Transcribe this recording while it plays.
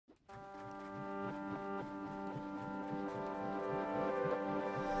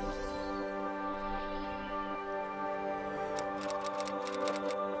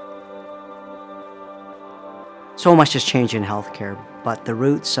So much has changed in healthcare, but the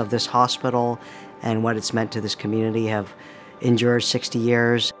roots of this hospital and what it's meant to this community have endured 60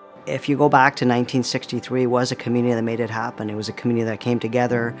 years. If you go back to 1963, it was a community that made it happen. It was a community that came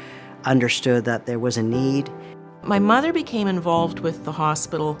together, understood that there was a need. My mother became involved with the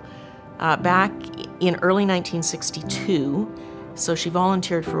hospital back in early 1962, so she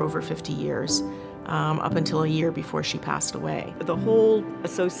volunteered for over 50 years. Up until a year before she passed away. The whole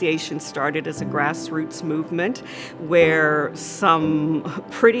association started as a grassroots movement where some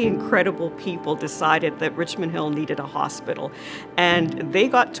pretty incredible people decided that Richmond Hill needed a hospital. And they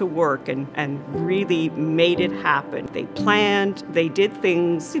got to work and really made it happen. They planned, they did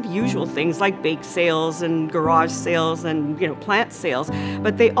things, the usual things like bake sales and garage sales and plant sales.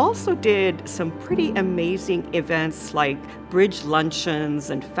 But they also did some pretty amazing events like bridge luncheons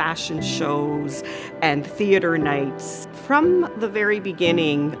and fashion shows and theater nights. From the very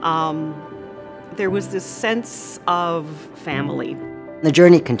beginning, there was this sense of family. The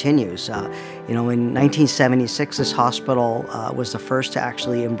journey continues. In 1976, this hospital was the first to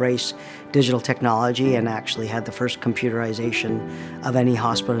actually embrace digital technology and actually had the first computerization of any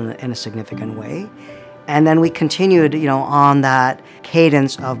hospital in a significant way. And then we continued, on that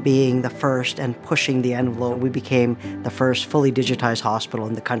cadence of being the first and pushing the envelope. We became the first fully digitized hospital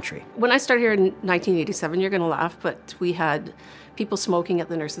in the country. When I started here in 1987, you're going to laugh, but we had people smoking at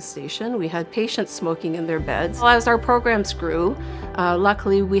the nurses' station. We had patients smoking in their beds. As our programs grew,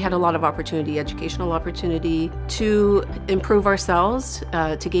 luckily we had a lot of opportunity, educational opportunity to improve ourselves,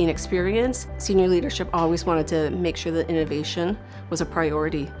 to gain experience. Senior leadership always wanted to make sure that innovation was a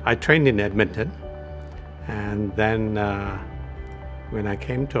priority. I trained in Edmonton. And then when I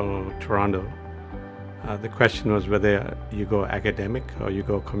came to Toronto, the question was whether you go academic or you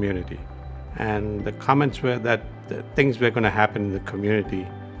go community. And the comments were that things were going to happen in the community,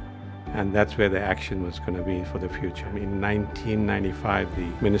 and that's where the action was going to be for the future. In 1995, the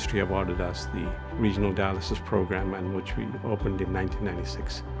ministry awarded us the regional dialysis program, and which we opened in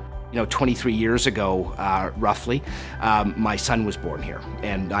 1996. 23 years ago, roughly, my son was born here.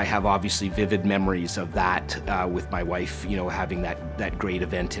 And I have obviously vivid memories of that with my wife, having that great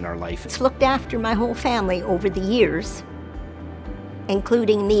event in our life. It's looked after my whole family over the years,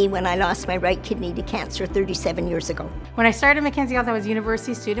 including me when I lost my right kidney to cancer 37 years ago. When I started Mackenzie Health, I was a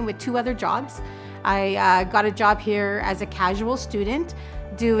university student with 2 other jobs. I got a job here as a casual student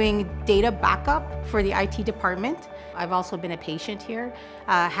doing data backup for the IT department. I've also been a patient here.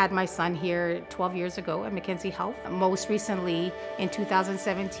 Had my son here 12 years ago at Mackenzie Health. Most recently, in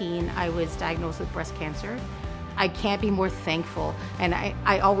 2017, I was diagnosed with breast cancer. I can't be more thankful, and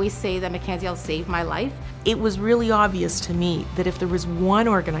I always say that Mackenzie Health saved my life. It was really obvious to me that if there was one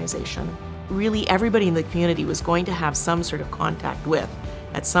organization, really everybody in the community was going to have some sort of contact with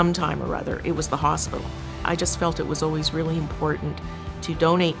at some time or other, it was the hospital. I just felt it was always really important to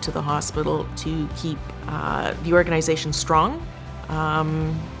donate to the hospital to keep the organization strong.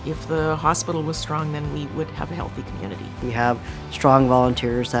 If the hospital was strong, then we would have a healthy community. We have strong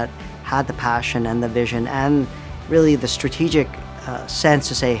volunteers that had the passion and the vision and really the strategic sense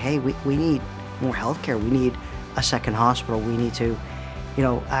to say, hey, we need more healthcare. We need a second hospital. We need to,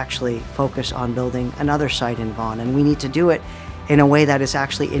 actually focus on building another site in Vaughan, and we need to do it in a way that is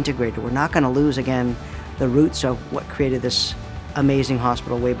actually integrated. We're not going to lose, again, the roots of what created this amazing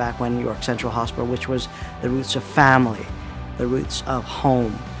hospital way back when, York Central Hospital, which was the roots of family, the roots of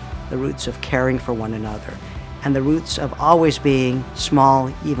home, the roots of caring for one another, and the roots of always being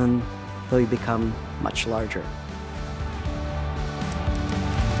small even though you become much larger.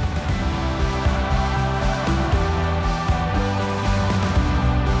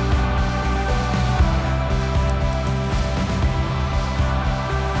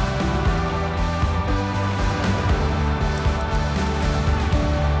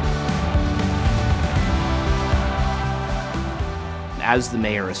 As the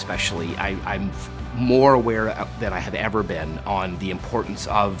mayor especially, I'm more aware than I have ever been on the importance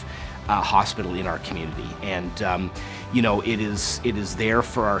of a hospital in our community. And it is there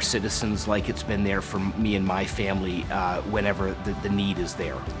for our citizens like it's been there for me and my family whenever the need is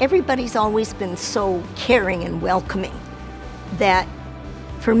there. Everybody's always been so caring and welcoming that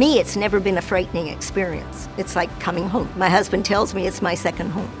for me it's never been a frightening experience. It's like coming home. My husband tells me it's my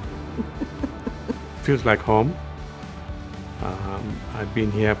second home. Feels like home. I've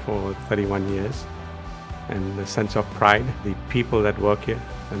been here for 31 years, and the sense of pride, the people that work here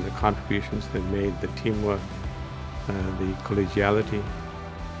and the contributions they made, the teamwork, the collegiality,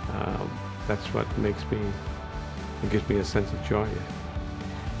 that's what gives me a sense of joy.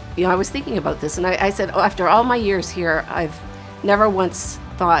 I was thinking about this, and I said, after all my years here, I've never once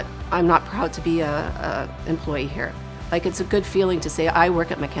thought, I'm not proud to be a employee here. Like, it's a good feeling to say I work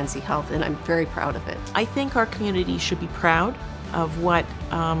at Mackenzie Health, and I'm very proud of it. I think our community should be proud of what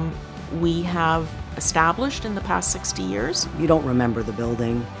we have established in the past 60 years. You don't remember the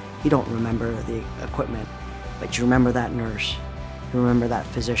building, you don't remember the equipment, but you remember that nurse, you remember that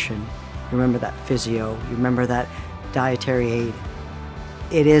physician, you remember that physio, you remember that dietary aide.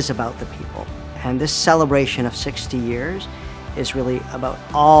 It is about the people. And this celebration of 60 years is really about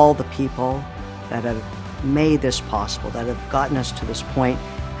all the people that have made this possible, that have gotten us to this point,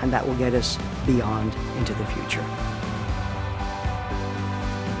 and that will get us beyond into the future.